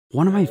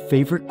One of my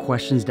favorite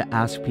questions to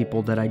ask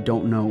people that I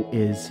don't know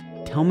is,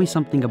 tell me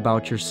something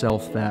about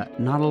yourself that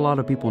not a lot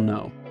of people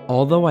know.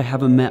 Although I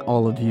haven't met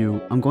all of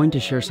you, I'm going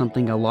to share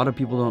something a lot of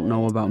people don't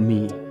know about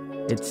me.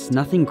 It's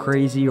nothing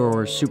crazy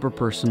or super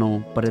personal,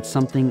 but it's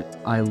something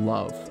I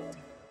love.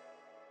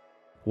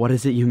 What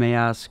is it, you may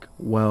ask?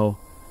 Well,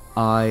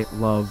 I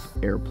love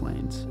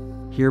airplanes.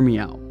 Hear me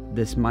out.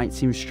 This might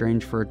seem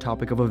strange for a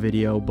topic of a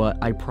video, but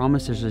I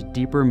promise there's a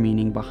deeper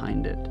meaning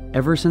behind it.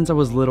 Ever since I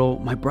was little,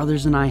 my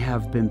brothers and I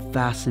have been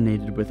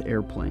fascinated with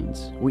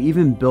airplanes. We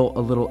even built a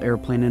little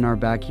airplane in our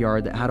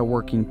backyard that had a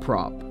working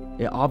prop.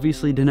 It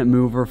obviously didn't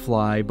move or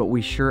fly, but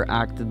we sure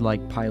acted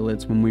like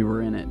pilots when we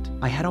were in it.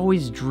 I had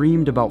always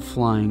dreamed about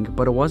flying,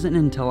 but it wasn't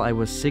until I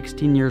was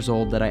 16 years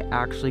old that I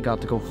actually got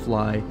to go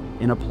fly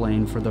in a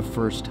plane for the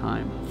first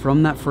time.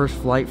 From that first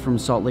flight from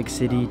Salt Lake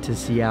City to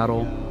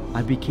Seattle,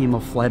 I became a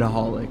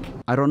flightaholic.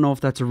 I don't know if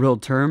that's a real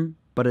term,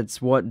 but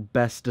it's what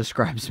best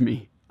describes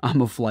me.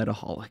 I'm a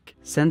flightaholic.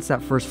 Since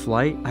that first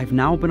flight, I've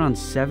now been on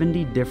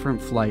 70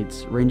 different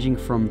flights, ranging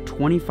from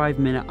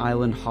 25-minute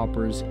island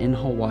hoppers in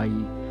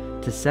Hawaii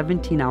to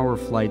 17-hour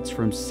flights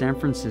from San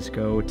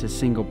Francisco to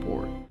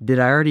Singapore. Did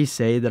I already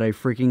say that I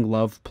freaking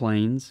love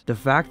planes? The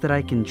fact that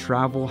I can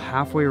travel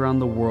halfway around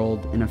the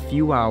world in a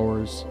few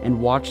hours and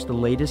watch the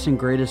latest and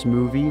greatest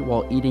movie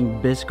while eating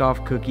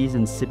Biscoff cookies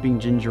and sipping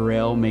ginger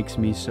ale makes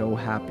me so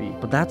happy.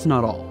 But that's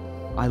not all.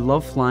 I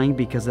love flying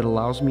because it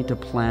allows me to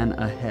plan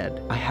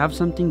ahead. I have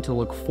something to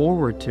look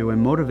forward to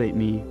and motivate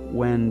me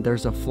when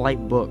there's a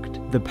flight booked.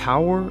 The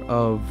power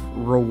of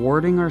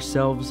rewarding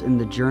ourselves in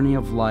the journey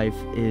of life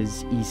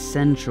is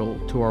essential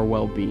to our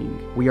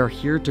well-being. We are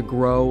here to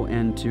grow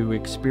and to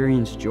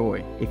experience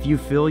joy. If you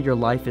feel your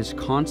life is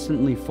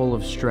constantly full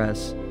of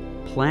stress,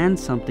 plan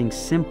something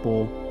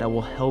simple that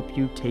will help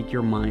you take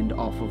your mind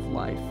off of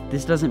life.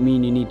 This doesn't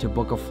mean you need to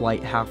book a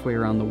flight halfway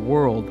around the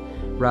world.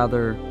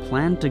 Rather,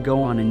 plan to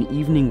go on an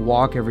evening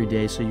walk every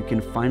day so you can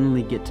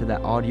finally get to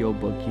that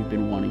audiobook you've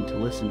been wanting to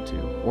listen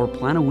to. Or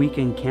plan a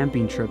weekend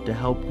camping trip to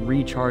help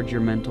recharge your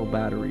mental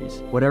batteries.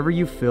 Whatever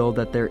you feel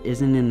that there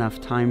isn't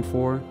enough time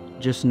for,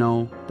 just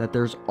know that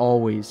there's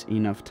always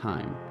enough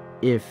time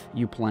if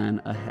you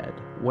plan ahead.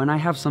 When I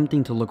have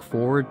something to look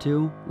forward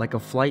to, like a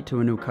flight to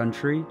a new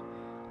country,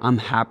 I'm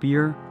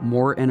happier,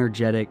 more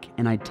energetic,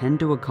 and I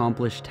tend to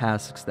accomplish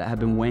tasks that have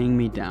been weighing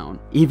me down,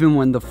 even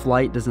when the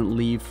flight doesn't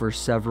leave for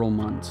several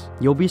months.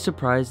 You'll be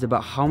surprised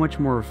about how much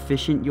more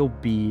efficient you'll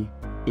be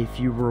if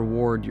you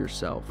reward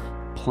yourself.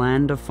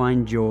 Plan to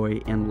find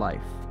joy in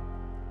life,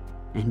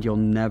 and you'll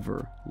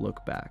never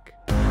look back.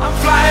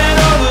 I'm flying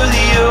over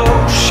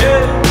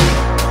the ocean.